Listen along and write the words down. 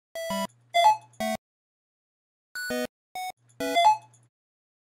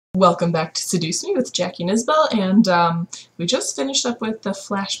Welcome back to Seduce Me with Jackie and Isabel, and we just finished up with the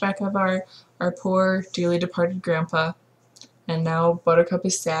flashback of our poor, dearly departed grandpa, and now Buttercup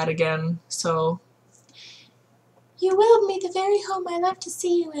is sad again, so... You willed me the very home I love to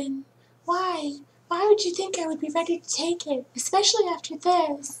see you in. Why? Why would you think I would be ready to take it, especially after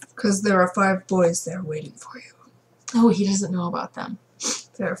this? Because there are 5 boys there waiting for you. Oh, he doesn't know about them.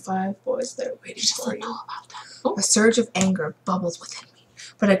 There are 5 boys there waiting He for doesn't you. know about them. Oh. A surge of anger bubbled within me,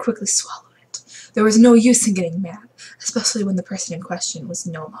 but I quickly swallowed it. There was no use in getting mad, especially when the person in question was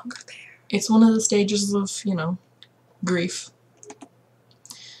no longer there. It's one of the stages of, you know, grief.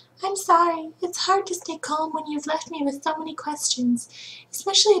 I'm sorry. It's hard to stay calm when you've left me with so many questions,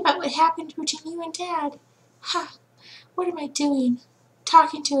 especially about what happened between you and Dad. Ha! What am I doing?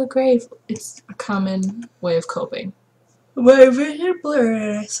 Talking to a grave. It's a common way of coping. My vision blurred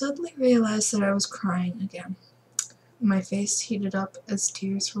and I suddenly realized that I was crying again. My face heated up as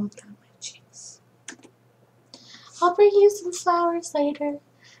tears rolled down my cheeks. I'll bring you some flowers later.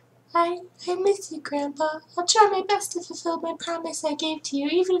 I miss you, Grandpa. I'll try my best to fulfill my promise I gave to you,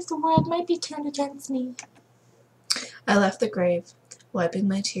 even if the world might be turned against me. I left the grave, wiping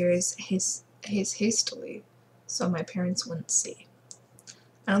my tears hastily so my parents wouldn't see.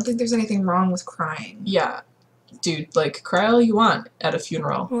 I don't think there's anything wrong with crying. Yeah. Dude, like, cry all you want at a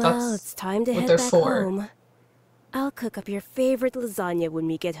funeral. Well, That's it's time to what head they're back for. home. I'll cook up your favorite lasagna when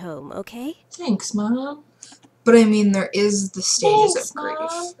we get home, okay? Thanks, Mom. But I mean, there is the stages Thanks, of grief.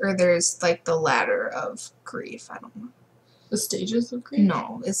 Mom. Or there's, like, the ladder of grief. I don't know. The stages of grief?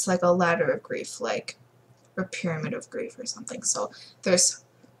 No, it's like a ladder of grief, like a pyramid of grief or something. So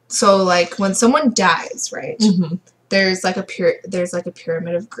like, when someone dies, right? Mm-hmm. There's like a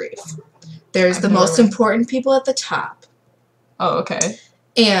pyramid of grief. There's I've the never most read. important people at the top. Oh, okay.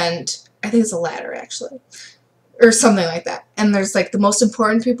 And I think it's a ladder, actually. Or something like that. And there's, like, the most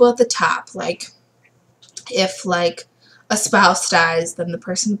important people at the top. Like, if, like, a spouse dies, then the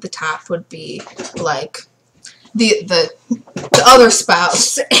person at the top would be, like, the other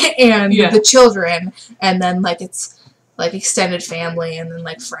spouse and Yeah. the children. And then, like, it's, like, extended family and then,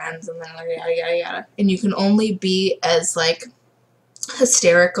 like, friends and then yada, yada, yada. And you can only be as, like,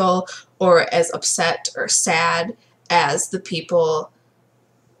 hysterical or as upset or sad as the people.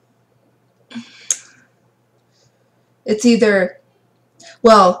 It's either,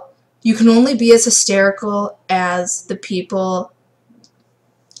 well, you can only be as hysterical as the people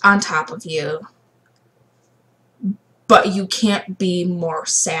on top of you, but you can't be more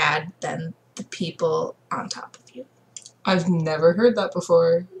sad than the people on top of you. I've never heard that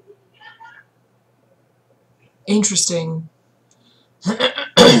before. Interesting.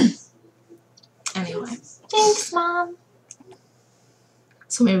 Anyway, Thanks, Mom.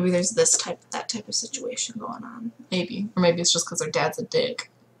 so maybe there's that type of situation going on. Maybe. Or maybe it's just because their dad's a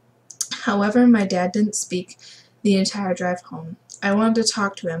dick. However, my dad didn't speak the entire drive home. I wanted to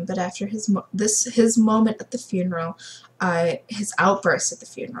talk to him, but after his moment at the funeral, his outburst at the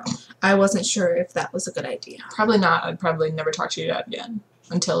funeral, I wasn't sure if that was a good idea. Probably not. I'd probably never talk to your dad again.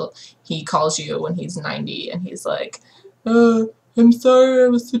 Until he calls you when he's 90 and he's like, I'm sorry I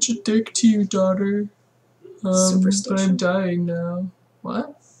was such a dick to you, daughter. But Superstition. I'm dying now.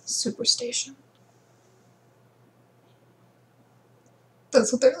 What? Superstation.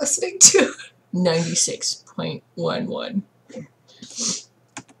 That's what they're listening to. 96.11.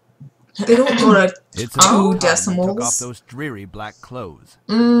 They don't go to It's two about time you took off decimals. those dreary black clothes.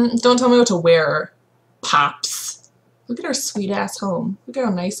 Don't tell me what to wear, Pops. Look at our sweet-ass home. Look how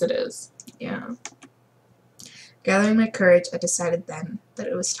nice it is. Yeah. Gathering my courage, I decided then that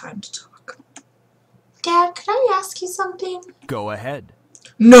it was time to talk. Dad, could I ask you something? Go ahead.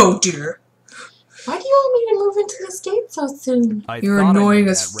 No, dear. Why do you want me to move into the States so soon? I You're thought annoying I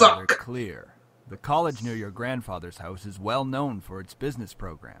made as that rather fuck. clear. The college near your grandfather's house is well known for its business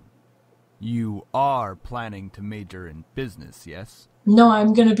program. You are planning to major in business, yes? No,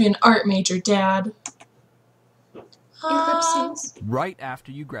 I'm gonna be an art major, Dad. Ellipses. Right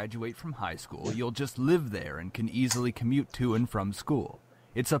after you graduate from high school, you'll just live there and can easily commute to and from school.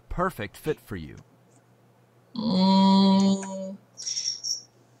 It's a perfect fit for you.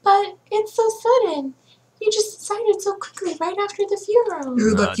 But it's so sudden. You just decided so quickly right after the funeral.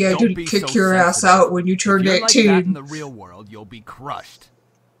 You're lucky I don't didn't be kick so your ass sensitive. out when you If turned you're like that in 18. the real world, you'll be crushed.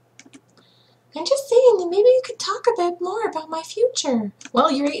 I'm just saying that maybe you could talk a bit more about my future. Well,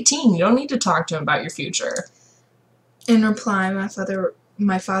 you're 18. You don't need to talk to him about your future. In reply, my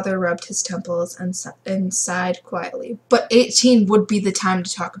father rubbed his temples and sighed quietly. But 18 would be the time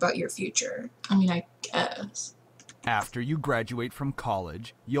to talk about your future. I mean, I guess. After you graduate from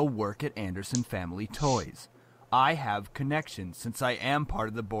college, you'll work at Anderson Family Toys. I have connections since I am part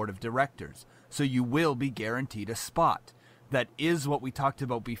of the board of directors, so you will be guaranteed a spot. That is what we talked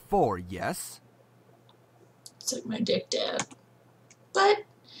about before, yes? Suck my dick, Dad. But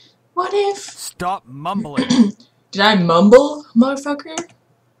what if... Stop mumbling. Did I mumble, motherfucker?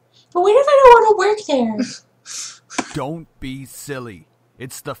 But what if I don't want to work there? Don't be silly.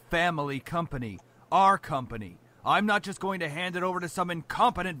 It's the family company. Our company. I'm not just going to hand it over to some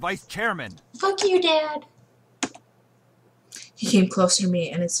incompetent vice chairman. Fuck you, Dad. He came closer to me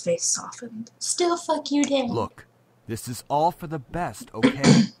and his face softened. Still fuck you, Dad. Look, this is all for the best,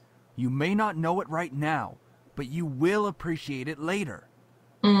 okay? You may not know it right now, but you will appreciate it later.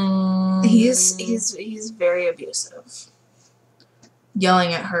 He's very abusive.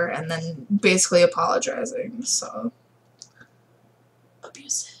 Yelling at her and then basically apologizing, so.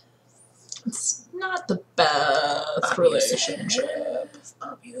 Abusive. It's not the best relationship.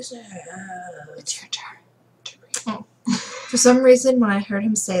 Abusive. It's your turn to read. For some reason, when I heard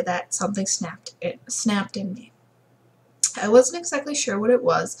him say that, something snapped in me. I wasn't exactly sure what it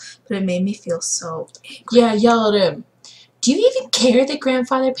was, but it made me feel so angry. Yeah, yell at him. Do you even care that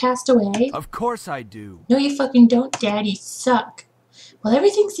grandfather passed away? Of course I do. No, you fucking don't, Dad. You suck. Well,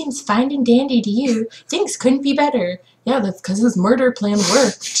 everything seems fine and dandy to you. Things couldn't be better. Yeah, that's because his murder plan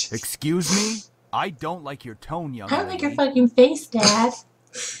worked. Excuse me? I don't like your tone, young I don't like your lady. fucking face, Dad.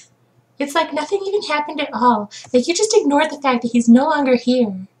 It's like nothing even happened at all. Like you just ignored the fact that he's no longer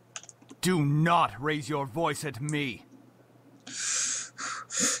here. Do not raise your voice at me.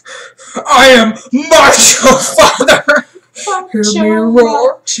 I am Macho Father! Hear me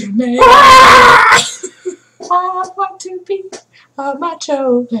roar! I want to be a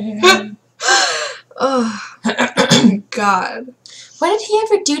macho man. Oh, God. What did he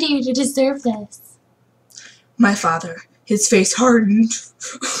ever do to you to deserve this? My father, his face hardened,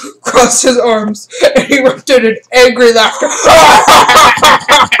 crossed his arms, and he erupted in angry laughter.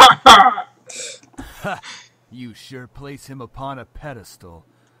 You sure place him upon a pedestal,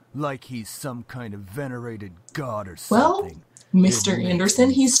 like he's some kind of venerated god or Well, something. Mr. It makes Anderson,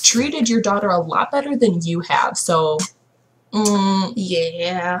 me he's treated your daughter a lot better than you have, so...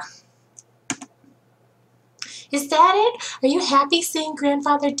 Yeah. Is that it? Are you happy seeing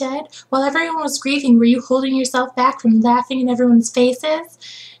grandfather dead? While everyone was grieving, were you holding yourself back from laughing in everyone's faces?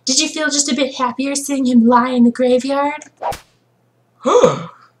 Did you feel just a bit happier seeing him lie in the graveyard?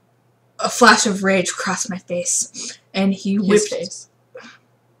 A flash of rage crossed my face, and he His whipped... face.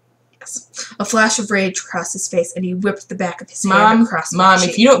 Yes. A flash of rage crossed his face, and he whipped the back of his hand Mom, across my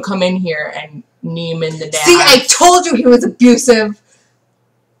cheek. if you don't come in here and knee him in the dad... See, I told you he was abusive!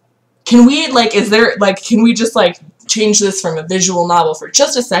 Can we, like, can we just, like, change this from a visual novel for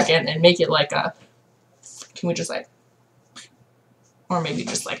just a second and make it, like, a... Can we just, like... Or maybe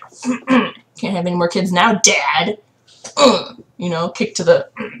just, like... Can't have any more kids now, Dad! You know, kick to the...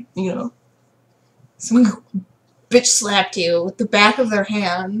 You know... Someone bitch slapped you with the back of their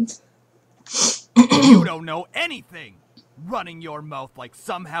hand. You don't know anything! Running your mouth like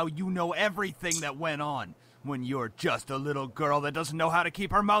somehow you know everything that went on, when you're just a little girl that doesn't know how to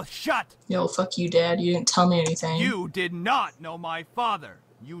keep her mouth shut! Yo, fuck you, Dad. You didn't tell me anything. You did not know my father!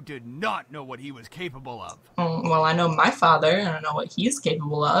 You did not know what he was capable of. Well, I know my father, and I know what he's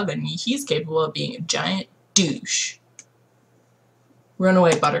capable of, and he's capable of being a giant douche. Run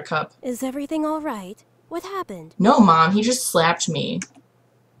away, Buttercup. Is everything all right? What happened? No, Mom, he just slapped me.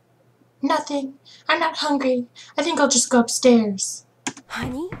 Nothing. I'm not hungry. I think I'll just go upstairs.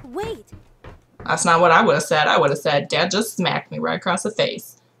 Honey, wait. That's not what I would have said. I would have said, Dad just smacked me right across the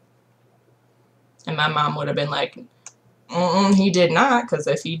face. And my mom would have been like, he did not, because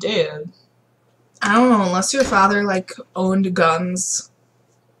if he did... I don't know, unless your father, like, owned guns,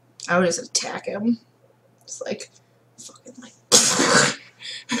 I would just attack him. It's like, fucking, like...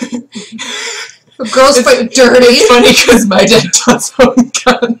 Girls fight dirty. It's funny because my dad does own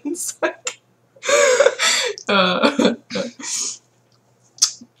guns. Oh,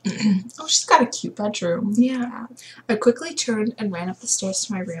 she's got a cute bedroom. Yeah. I quickly turned and ran up the stairs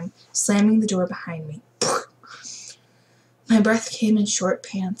to my room, slamming the door behind me. My breath came in short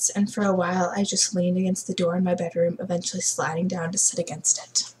pants, and for a while I just leaned against the door in my bedroom, eventually sliding down to sit against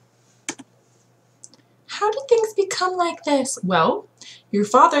it. How did things become like this? Well, your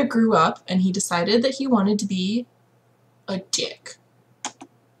father grew up and he decided that he wanted to be a dick.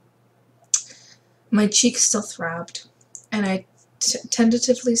 My cheeks still throbbed, and I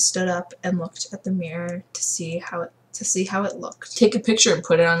tentatively stood up and looked at the mirror to see how it looked. Take a picture and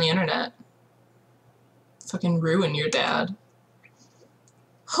put it on the internet. Fucking ruin your dad.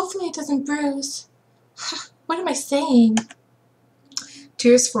 Hopefully it doesn't bruise. What am I saying?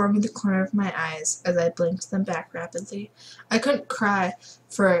 Tears formed in the corner of my eyes as I blinked them back rapidly. I couldn't cry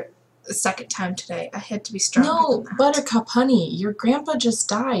for the second time today. I had to be stronger No, than that. Buttercup, honey, your grandpa just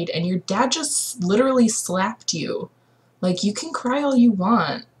died, and your dad just literally slapped you. Like, you can cry all you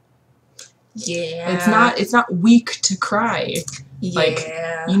want. Yeah. It's not weak to cry. Yeah. Like,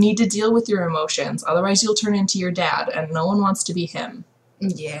 you need to deal with your emotions, otherwise you'll turn into your dad, and no one wants to be him.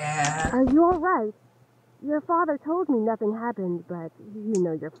 Yeah. Are you alright? Your father told me nothing happened, but you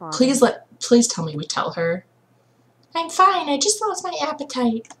know your father. Please tell me we tell her. I'm fine, I just lost my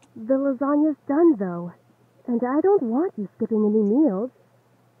appetite. The lasagna's done, though, and I don't want you skipping any meals.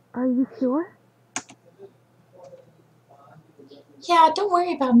 Are you sure? Yeah, don't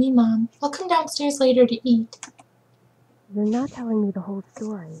worry about me, Mom. I'll come downstairs later to eat. You're not telling me the whole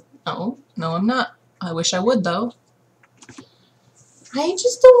story. No, I'm not. I wish I would, though. I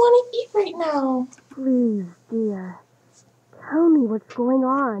just don't want to eat right now. Please, dear. Tell me what's going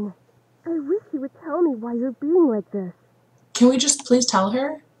on. I wish you would tell me why you're being like this. Can we just please tell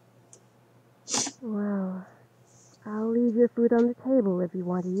her? Well, I'll leave your food on the table if you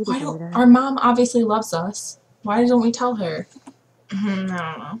want to eat it later. Our mom obviously loves us. Why don't we tell her? I don't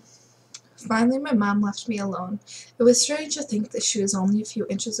know. Finally, my mom left me alone. It was strange to think that she was only a few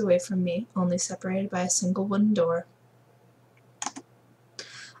inches away from me, only separated by a single wooden door.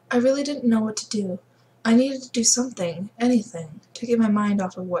 I really didn't know what to do. I needed to do something, anything, to get my mind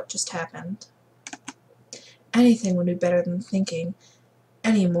off of what just happened. Anything would be better than thinking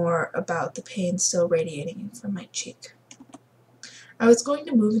any more about the pain still radiating from my cheek. I was going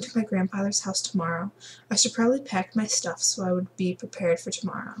to move into my grandfather's house tomorrow. I should probably pack my stuff so I would be prepared for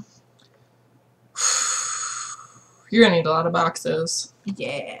tomorrow. You're gonna need a lot of boxes.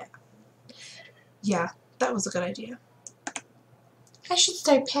 Yeah. Yeah, that was a good idea. I should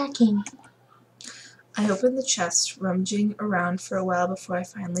start packing. I opened the chest, rummaging around for a while before I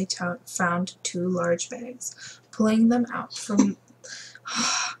finally found 2 large bags. Pulling them out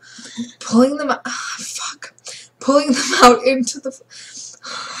into the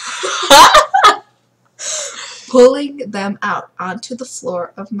pulling them out onto the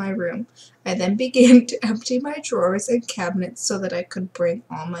floor of my room. I then began to empty my drawers and cabinets so that I could bring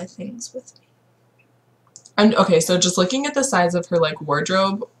all my things with me. And okay, so just looking at the size of her like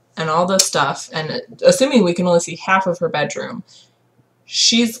wardrobe and all the stuff, and assuming we can only see half of her bedroom,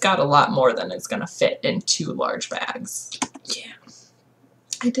 she's got a lot more than is gonna fit in 2 large bags. Yeah.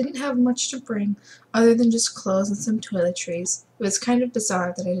 I didn't have much to bring other than just clothes and some toiletries. It was kind of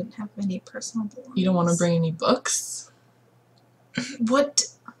bizarre that I didn't have any personal belongings. You don't want to bring any books? What?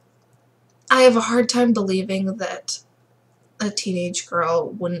 I have a hard time believing that a teenage girl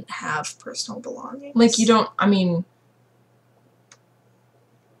wouldn't have personal belongings. Like, you don't, I mean,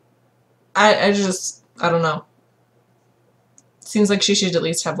 I don't know. Seems like she should at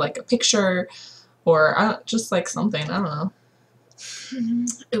least have, like, a picture or just, like, something. I don't know.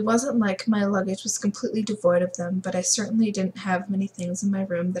 It wasn't like my luggage was completely devoid of them, but I certainly didn't have many things in my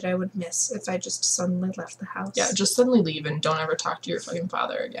room that I would miss if I just suddenly left the house. Yeah, just suddenly leave and don't ever talk to your fucking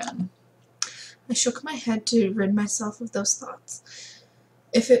father again. I shook my head to rid myself of those thoughts.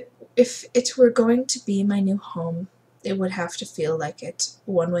 If it were going to be my new home, it would have to feel like it.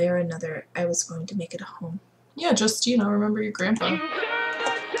 One way or another, I was going to make it a home. Yeah, just, remember your grandpa.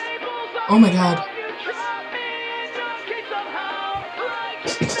 Oh my god.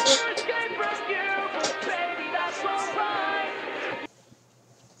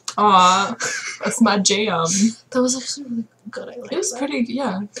 Aw, that's my jam. That was actually really good. I liked It was that. pretty,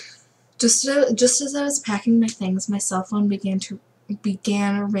 yeah. Just as I was packing my things, my cell phone began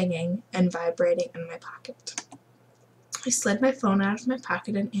ringing and vibrating in my pocket. I slid my phone out of my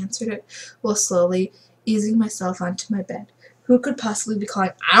pocket and answered it while slowly easing myself onto my bed. Who could possibly be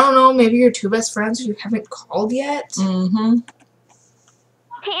calling? I don't know, maybe your 2 best friends who you haven't called yet? Mm-hmm.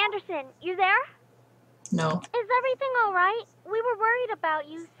 Hey, Anderson, you there? No. Is everything alright? We were worried about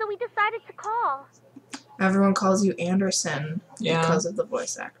you, so we decided to call. Everyone calls you Anderson because of the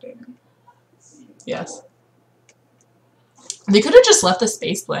voice acting. Yes. They could have just left the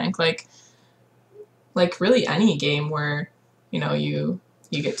space blank, like really any game where, you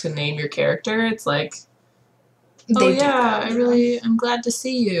get to name your character. It's like, I'm glad to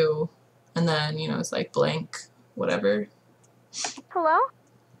see you. And then, it's like blank, whatever. Hello?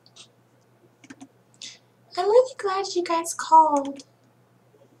 I'm really glad you guys called.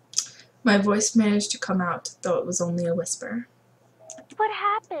 My voice managed to come out, though it was only a whisper. What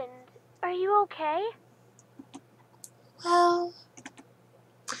happened? Are you okay? Well,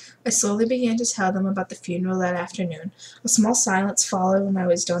 I slowly began to tell them about the funeral that afternoon. A small silence followed when I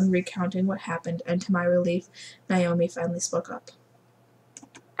was done recounting what happened, and to my relief, Naomi finally spoke up.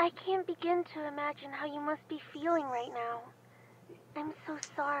 I can't begin to imagine how you must be feeling right now. I'm so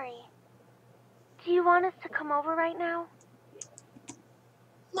sorry. Do you want us to come over right now?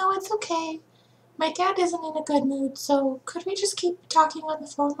 No, it's okay. My dad isn't in a good mood, so could we just keep talking on the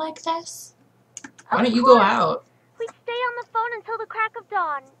phone like this? Why don't you go out? We'd stay on the phone until the crack of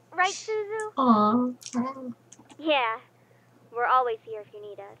dawn. Right, Suzu? Aww. Yeah. We're always here if you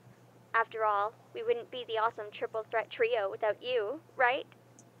need us. After all, we wouldn't be the awesome triple threat trio without you, right?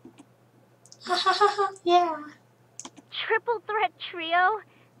 Ha ha ha ha, yeah. Triple threat trio?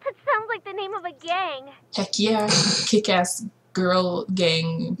 That sounds like the name of a gang. Heck yeah. Kick-ass girl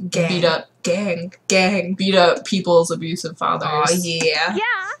gang. Gang. Beat up people's abusive fathers. Oh, yeah.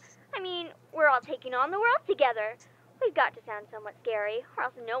 Yeah. I mean, we're all taking on the world together. We've got to sound somewhat scary, or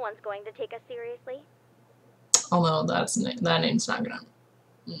else no one's going to take us seriously. Although that name's not gonna...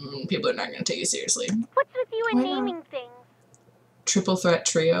 people are not gonna take you seriously. What's with you and Why not? naming things? Triple threat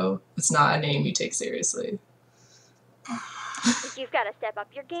trio. It's not a name you take seriously. You've got to step up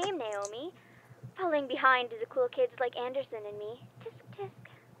your game, Naomi. Falling behind the cool kids like Anderson and me. Tisk, tisk.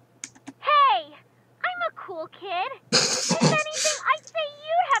 Hey! I'm a cool kid. If anything, I'd say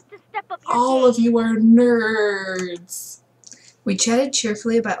you'd have to step up your All game. of you are nerds. We chatted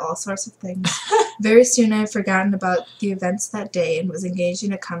cheerfully about all sorts of things. Very soon I had forgotten about the events that day and was engaged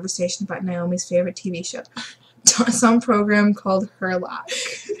in a conversation about Naomi's favorite TV show. Some program called Sherlock.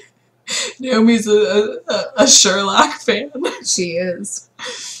 Naomi's a Sherlock fan. She is.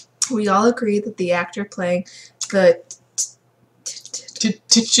 We all agreed that the actor playing the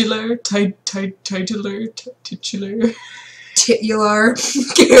Titular titular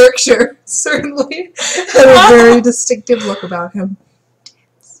character certainly had a very distinctive look about him.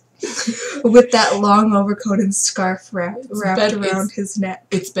 With that long overcoat and scarf wrapped around his neck.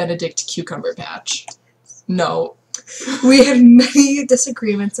 It's Benedict Cucumber Patch. No. We had many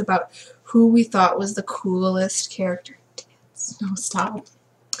disagreements about who we thought was the coolest character. No, stop.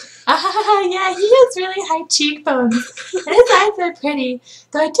 Yeah, he has really high cheekbones. And his eyes are pretty.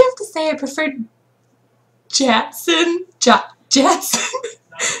 Though I do have to say I preferred Jatson. Jatson.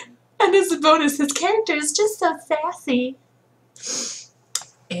 And as a bonus, his character is just so sassy.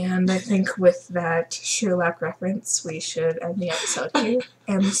 And I think with that Sherlock reference, we should end the episode here.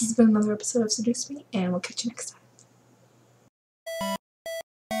 And this has been another episode of Seduce Me, and we'll catch you next time.